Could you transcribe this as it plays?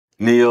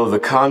Neal, the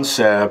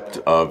concept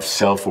of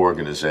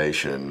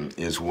self-organization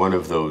is one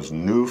of those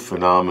new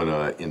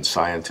phenomena in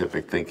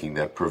scientific thinking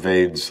that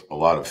pervades a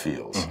lot of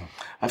fields.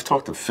 I've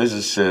talked to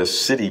physicists,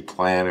 city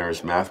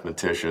planners,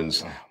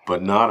 mathematicians,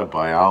 but not a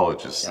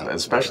biologist,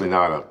 especially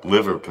not a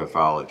liver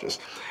pathologist.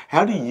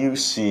 How do you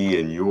see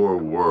in your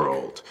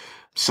world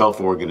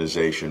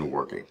self-organization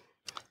working?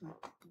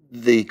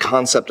 The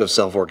concept of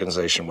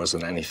self-organization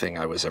wasn't anything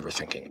I was ever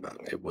thinking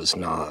about. It was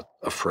not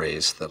a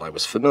phrase that I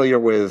was familiar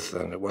with,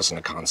 and it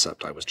wasn't a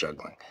concept I was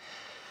juggling.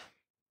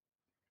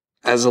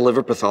 As a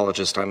liver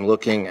pathologist, I'm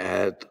looking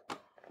at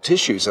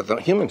tissues,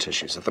 human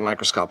tissues, at the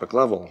microscopic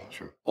level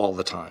all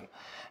the time.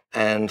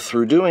 And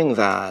through doing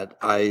that,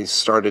 I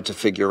started to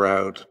figure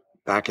out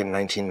back in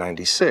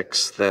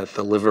 1996 that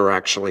the liver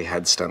actually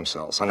had stem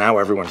cells. And now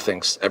everyone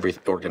thinks every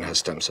organ has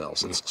stem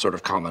cells. It's sort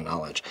of common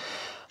knowledge.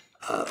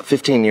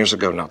 15 years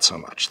ago, not so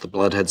much. The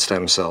blood had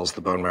stem cells,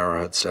 the bone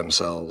marrow had stem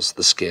cells,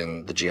 the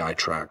skin, the GI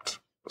tract,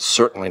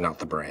 certainly not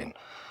the brain.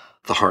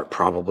 The heart,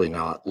 probably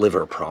not.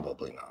 Liver,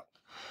 probably not.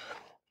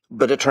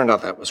 But it turned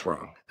out that was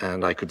wrong.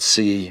 And I could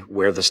see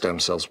where the stem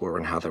cells were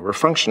and how they were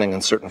functioning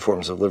in certain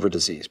forms of liver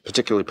disease,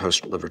 particularly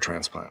post-liver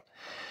transplant.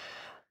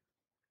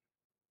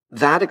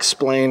 That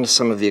explained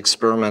some of the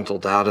experimental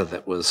data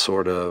that was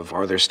sort of,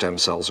 are there stem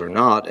cells or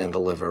not in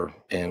the liver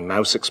in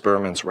mouse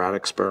experiments, rat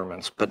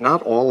experiments, but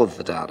not all of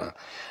the data.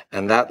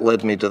 And that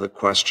led me to the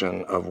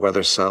question of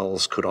whether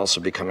cells could also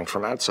be coming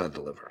from outside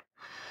the liver.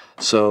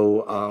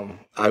 So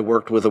I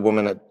worked with a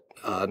woman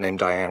named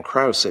Diane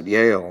Krause at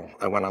Yale.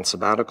 I went on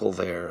sabbatical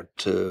there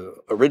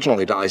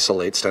originally to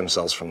isolate stem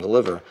cells from the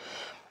liver.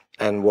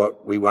 And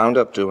what we wound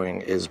up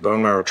doing is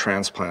bone marrow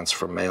transplants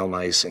from male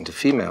mice into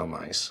female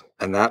mice.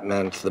 And that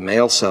meant the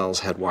male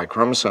cells had Y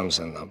chromosomes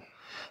in them.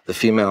 The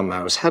female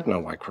mouse had no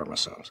Y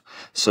chromosomes.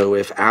 So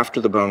if after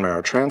the bone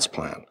marrow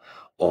transplant,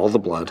 all the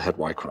blood had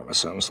Y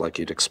chromosomes like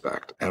you'd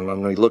expect. And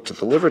when we looked at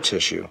the liver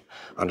tissue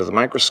under the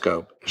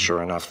microscope,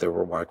 sure enough, there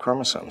were Y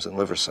chromosomes in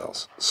liver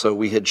cells. So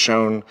we had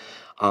shown,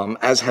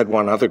 as had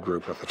one other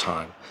group at the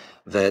time,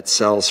 that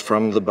cells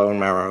from the bone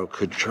marrow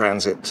could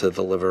transit to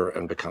the liver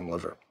and become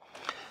liver.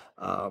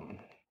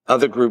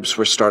 Other groups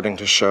were starting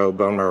to show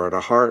bone marrow to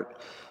heart,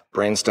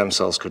 brain stem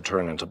cells could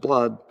turn into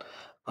blood.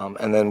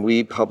 And then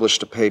we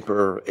published a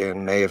paper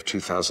in May of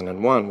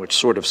 2001, which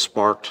sort of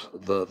sparked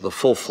the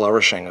full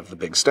flourishing of the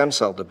big stem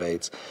cell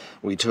debates.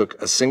 We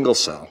took a single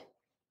cell,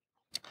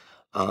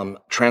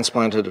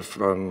 transplanted it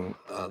from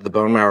the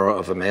bone marrow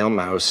of a male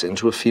mouse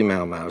into a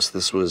female mouse.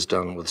 This was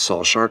done with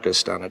Saul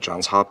Sharkus down at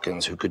Johns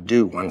Hopkins, who could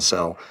do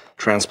one-cell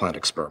transplant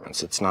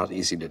experiments. It's not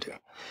easy to do.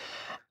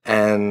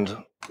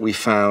 And we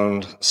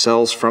found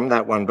cells from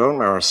that one bone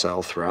marrow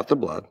cell throughout the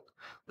blood,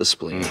 the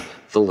spleen,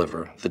 the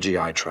liver, the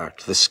GI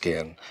tract, the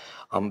skin.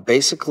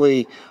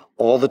 Basically,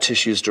 all the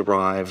tissues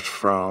derived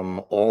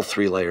from all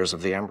three layers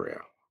of the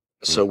embryo.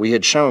 So we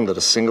had shown that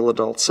a single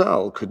adult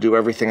cell could do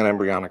everything an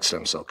embryonic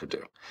stem cell could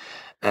do.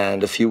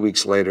 And a few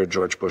weeks later,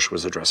 George Bush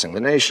was addressing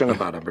the nation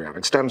about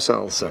embryonic stem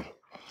cells.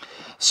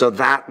 So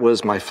that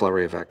was my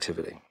flurry of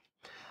activity.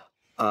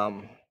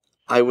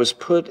 I was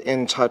put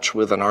in touch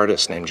with an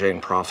artist named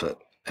Jane Prophet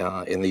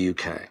in the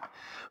UK,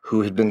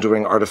 who had been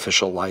doing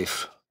artificial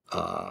life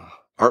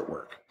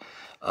artwork.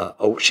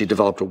 She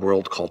developed a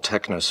world called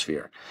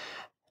Technosphere.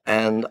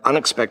 And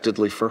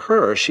unexpectedly for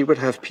her, she would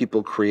have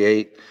people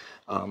create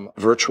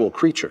virtual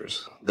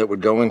creatures that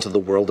would go into the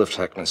world of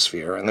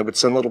Technosphere, and they would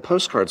send little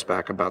postcards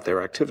back about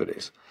their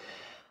activities.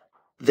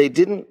 They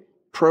didn't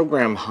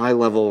program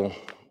high-level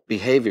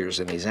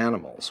behaviors in these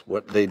animals.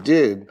 What they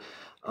did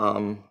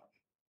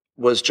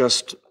was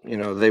just,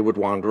 they would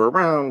wander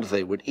around,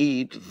 they would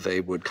eat,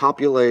 they would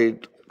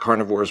copulate,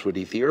 carnivores would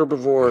eat the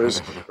herbivores,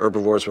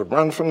 herbivores would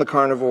run from the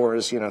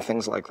carnivores,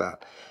 things like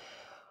that.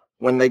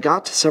 When they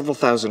got to several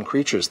thousand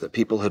creatures that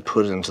people had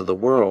put into the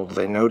world,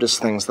 they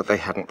noticed things that they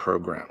hadn't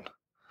programmed.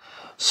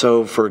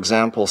 So, for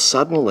example,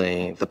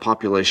 suddenly the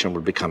population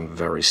would become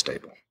very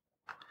stable,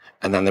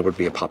 and then there would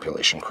be a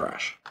population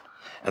crash.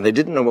 And they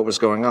didn't know what was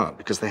going on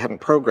because they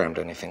hadn't programmed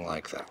anything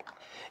like that.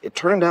 It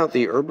turned out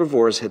the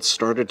herbivores had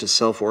started to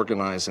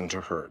self-organize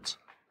into herds,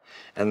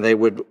 and they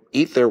would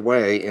eat their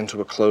way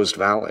into a closed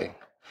valley,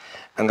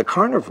 and the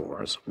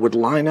carnivores would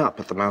line up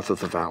at the mouth of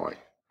the valley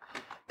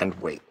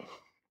and wait.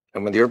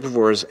 And when the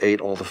herbivores ate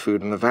all the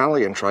food in the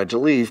valley and tried to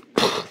leave,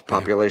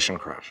 population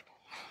crash.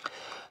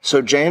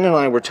 So Jane and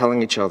I were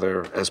telling each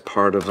other, as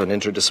part of an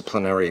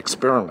interdisciplinary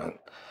experiment,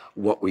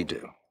 what we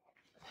do.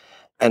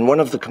 And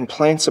one of the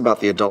complaints about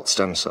the adult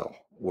stem cell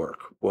work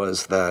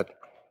was that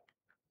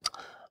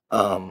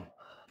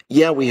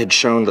we had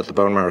shown that the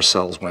bone marrow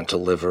cells went to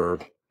liver,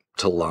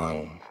 to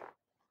lung,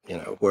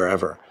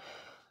 wherever.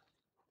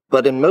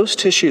 But in most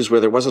tissues where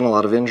there wasn't a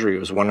lot of injury, it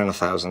was 1 in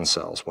 1,000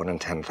 cells, 1 in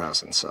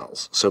 10,000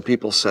 cells. So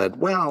people said,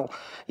 well,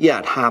 yeah,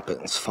 it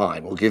happens,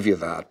 fine, we'll give you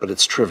that, but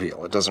it's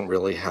trivial. It doesn't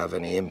really have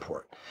any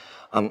import.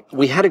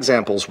 We had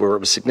examples where it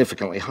was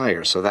significantly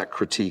higher, so that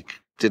critique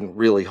didn't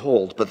really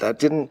hold, but that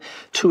didn't,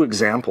 2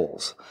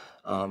 examples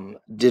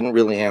didn't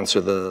really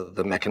answer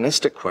the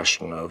mechanistic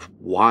question of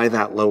why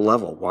that low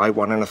level, why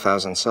 1 in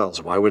 1,000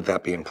 cells, why would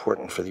that be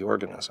important for the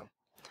organism?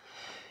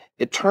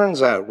 It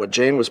turns out what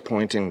Jane was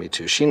pointing me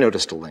to, she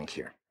noticed a link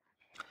here.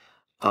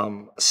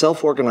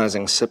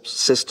 Self-organizing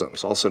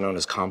systems, also known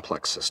as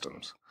complex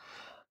systems,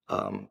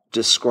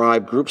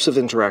 describe groups of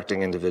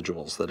interacting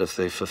individuals that if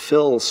they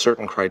fulfill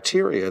certain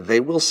criteria, they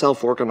will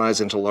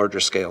self-organize into larger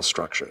scale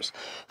structures,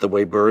 the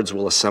way birds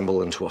will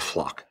assemble into a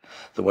flock,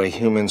 the way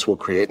humans will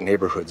create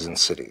neighborhoods and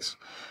cities.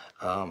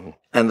 And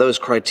those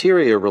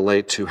criteria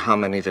relate to how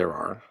many there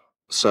are.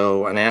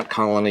 So an ant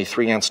colony,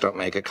 3 ants don't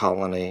make a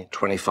colony,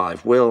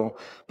 25 will,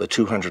 but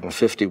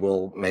 250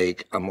 will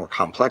make a more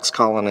complex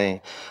colony,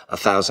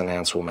 1,000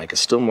 ants will make a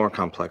still more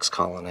complex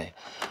colony.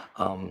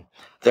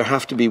 There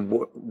have to be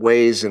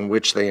ways in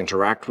which they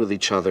interact with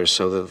each other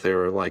so that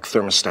they're like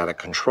thermostatic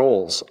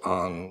controls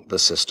on the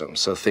system,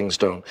 so things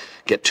don't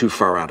get too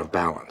far out of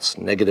balance.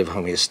 Negative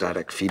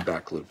homeostatic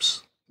feedback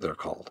loops, they're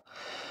called.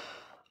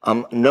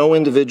 No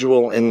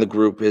individual in the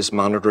group is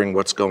monitoring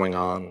what's going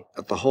on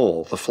at the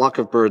whole. The flock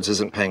of birds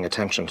isn't paying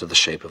attention to the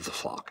shape of the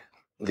flock.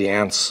 The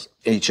ants,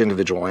 each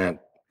individual ant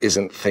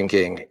isn't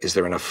thinking, is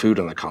there enough food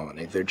in the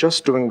colony? They're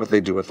just doing what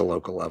they do at the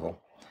local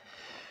level.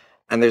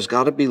 And there's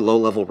got to be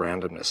low-level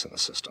randomness in the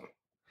system.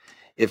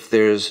 If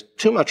there's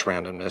too much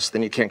randomness,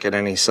 then you can't get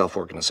any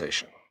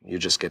self-organization. You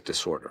just get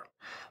disorder.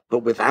 But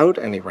without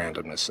any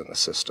randomness in the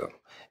system,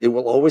 it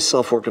will always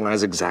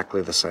self-organize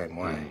exactly the same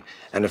way.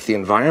 And if the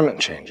environment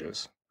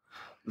changes,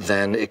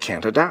 then it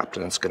can't adapt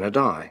and it's going to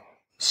die.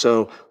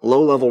 So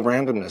low-level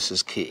randomness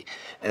is key.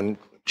 And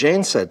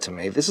Jane said to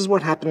me, this is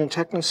what happened in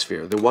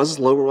Technosphere. There was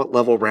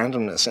low-level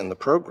randomness in the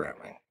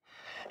programming.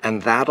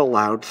 And that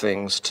allowed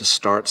things to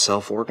start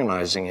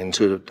self-organizing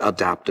into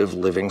adaptive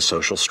living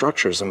social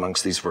structures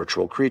amongst these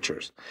virtual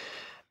creatures.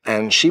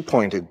 And she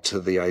pointed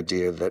to the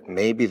idea that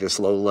maybe this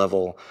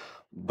low-level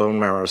bone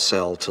marrow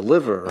cell to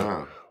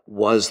liver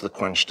was the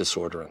quench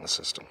disorder in the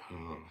system.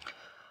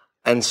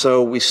 And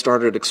so we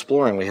started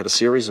exploring. We had a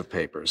series of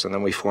papers, and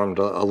then we formed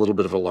a little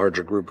bit of a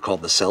larger group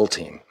called the Cell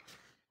Team,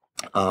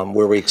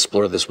 where we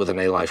explored this with an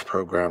A-Life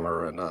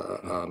programmer and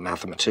a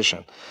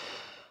mathematician,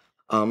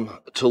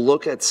 to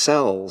look at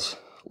cells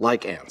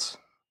like ants.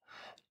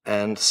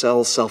 And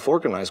cells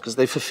self-organize because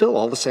they fulfill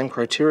all the same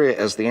criteria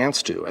as the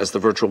ants do, as the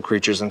virtual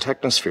creatures in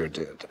Technosphere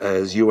did,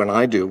 as you and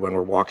I do when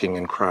we're walking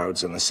in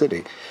crowds in the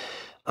city.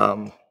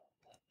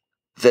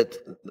 That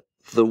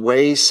the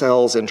way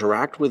cells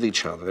interact with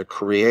each other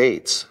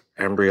creates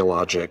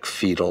embryologic,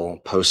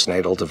 fetal,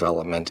 postnatal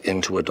development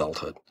into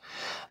adulthood.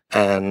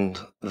 And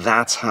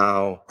that's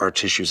how our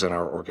tissues and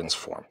our organs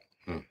form.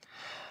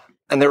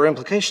 And there are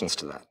implications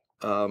to that.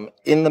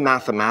 In the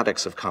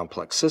mathematics of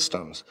complex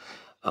systems,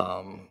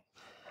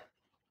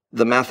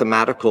 the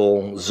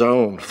mathematical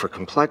zone for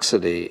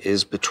complexity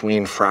is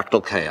between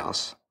fractal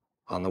chaos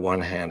on the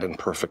one hand and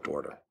perfect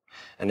order.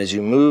 And as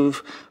you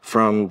move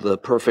from the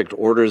perfect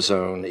order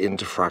zone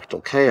into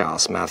fractal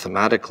chaos,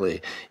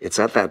 mathematically, it's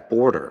at that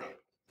border,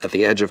 at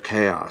the edge of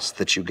chaos,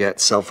 that you get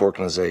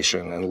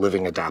self-organization and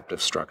living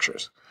adaptive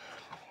structures.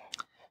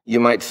 You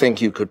might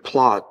think you could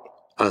plot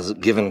a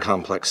given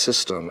complex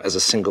system as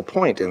a single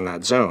point in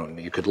that zone.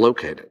 You could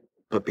locate it.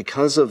 But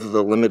because of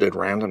the limited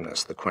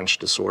randomness, the quench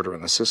disorder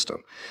in the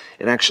system,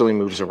 it actually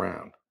moves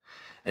around.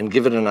 And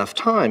give it enough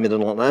time,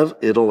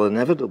 it'll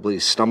inevitably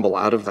stumble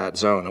out of that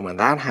zone. And when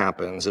that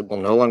happens, it will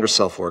no longer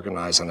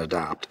self-organize and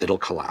adapt. It'll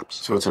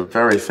collapse. So it's a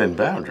very thin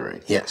boundary.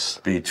 Yes.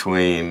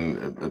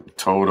 Between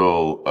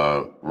total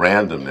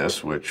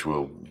randomness, which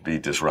will be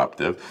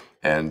disruptive,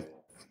 and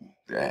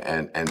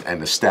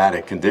a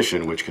static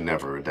condition which can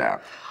never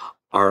adapt.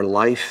 Our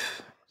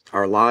lives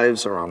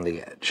are on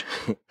the edge.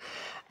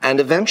 And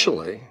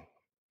eventually,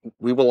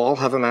 we will all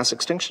have a mass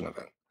extinction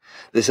event.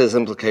 This has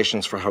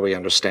implications for how we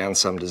understand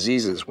some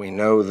diseases. We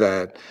know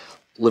that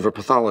liver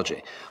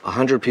pathology,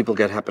 100 people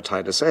get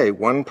hepatitis A,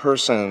 one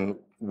person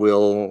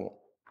will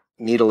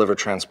need a liver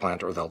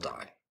transplant or they'll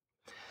die.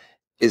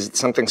 Is it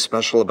something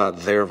special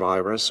about their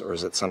virus, or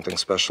is it something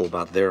special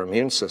about their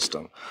immune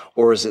system?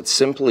 Or is it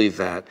simply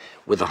that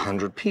with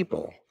 100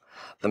 people,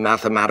 the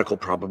mathematical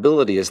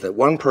probability is that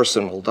one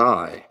person will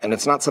die, and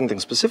it's not something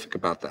specific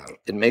about them.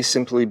 It may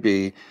simply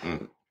be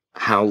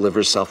how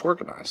livers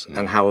self-organize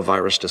and how a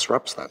virus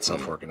disrupts that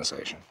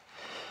self-organization.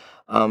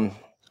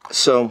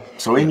 So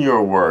in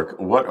your work,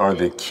 what are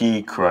the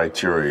key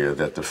criteria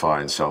that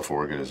define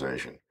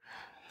self-organization?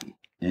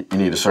 You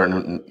need a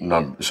certain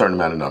amount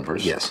of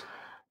numbers. Yes.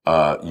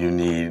 You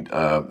need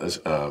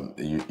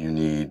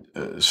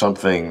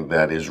something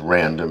that is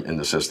random in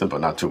the system, but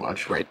not too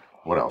much. Right.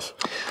 What else?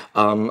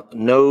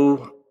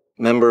 No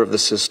member of the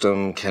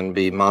system can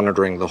be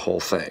monitoring the whole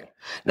thing.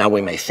 Now,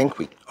 we may think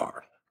we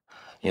are,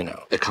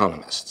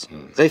 economists.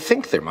 They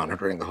think they're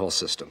monitoring the whole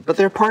system, but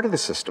they're part of the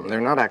system.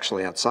 They're not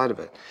actually outside of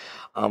it.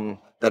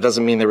 That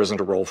doesn't mean there isn't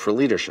a role for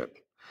leadership.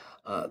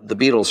 The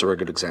Beatles are a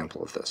good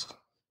example of this.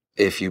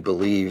 If you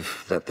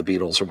believe that the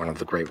Beatles are one of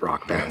the great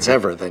rock bands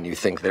ever, then you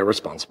think they're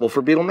responsible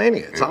for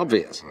Beatlemania. It's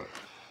obvious.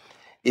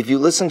 If you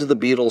listen to the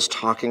Beatles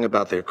talking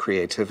about their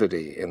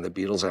creativity in the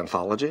Beatles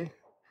anthology,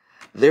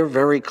 they're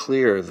very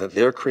clear that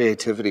their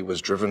creativity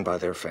was driven by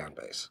their fan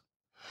base.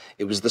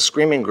 It was the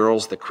screaming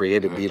girls that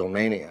created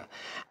Beatlemania.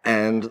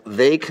 And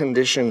they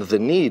conditioned the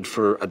need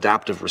for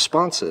adaptive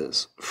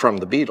responses from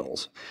the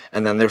Beatles,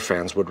 and then their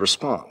fans would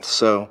respond.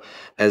 So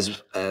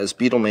as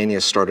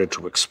Beatlemania started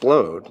to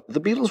explode,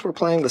 the Beatles were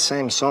playing the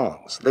same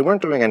songs. They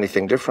weren't doing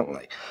anything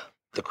differently.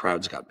 The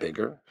crowds got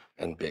bigger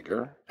and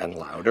bigger and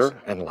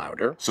louder and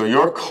louder. So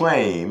your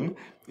claim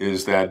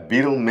is that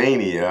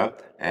Beatlemania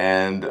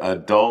and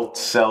adult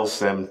cell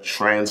stem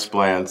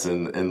transplants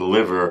in the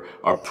liver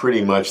are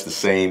pretty much the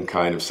same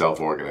kind of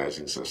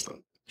self-organizing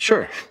system.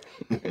 Sure.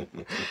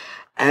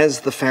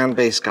 As the fan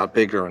base got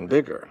bigger and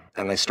bigger,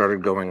 and they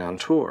started going on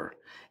tour,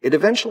 it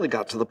eventually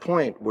got to the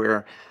point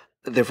where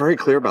they're very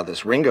clear about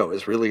this. Ringo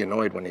is really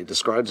annoyed when he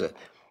describes it.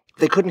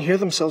 They couldn't hear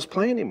themselves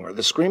play anymore.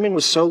 The screaming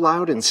was so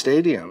loud in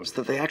stadiums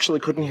that they actually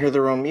couldn't hear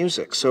their own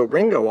music. So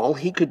Ringo, all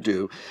he could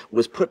do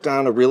was put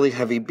down a really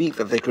heavy beat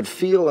that they could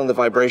feel in the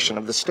vibration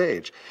of the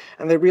stage.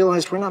 And they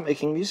realized, we're not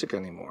making music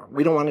anymore.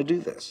 We don't want to do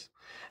this.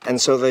 And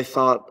so they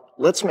thought,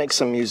 let's make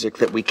some music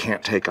that we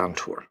can't take on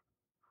tour.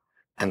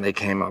 And they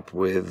came up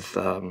with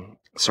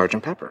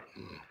Sgt. Pepper.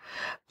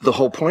 The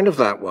whole point of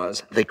that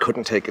was they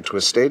couldn't take it to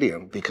a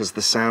stadium because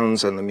the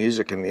sounds and the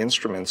music and the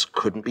instruments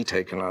couldn't be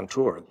taken on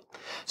tour.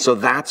 So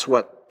that's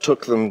what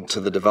took them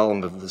to the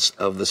development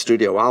of the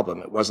studio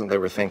album. It wasn't they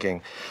were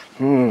thinking,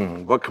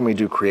 what can we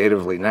do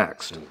creatively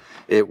next?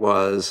 It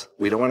was,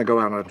 we don't want to go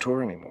out on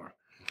tour anymore.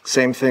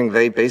 Same thing,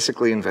 they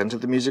basically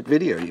invented the music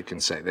video, you can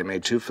say. They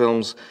made 2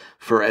 films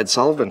for Ed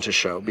Sullivan to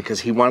show because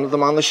he wanted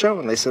them on the show,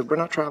 and they said, we're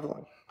not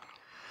traveling.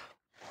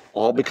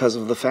 All because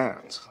of the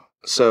fans.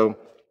 So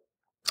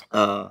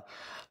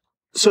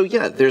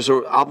yeah, there's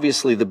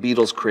obviously the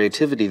Beatles'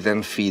 creativity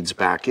then feeds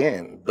back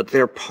in, but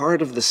they're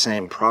part of the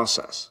same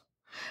process.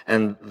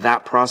 And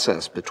that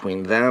process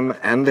between them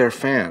and their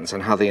fans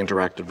and how they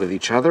interacted with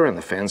each other and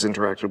the fans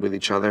interacted with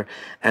each other,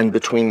 and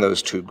between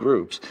those 2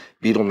 groups,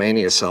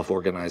 Beatlemania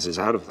self-organizes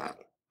out of that.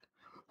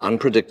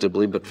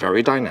 Unpredictably, but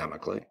very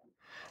dynamically,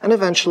 and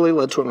eventually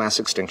led to a mass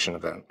extinction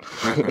event.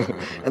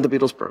 And the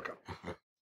Beatles broke up.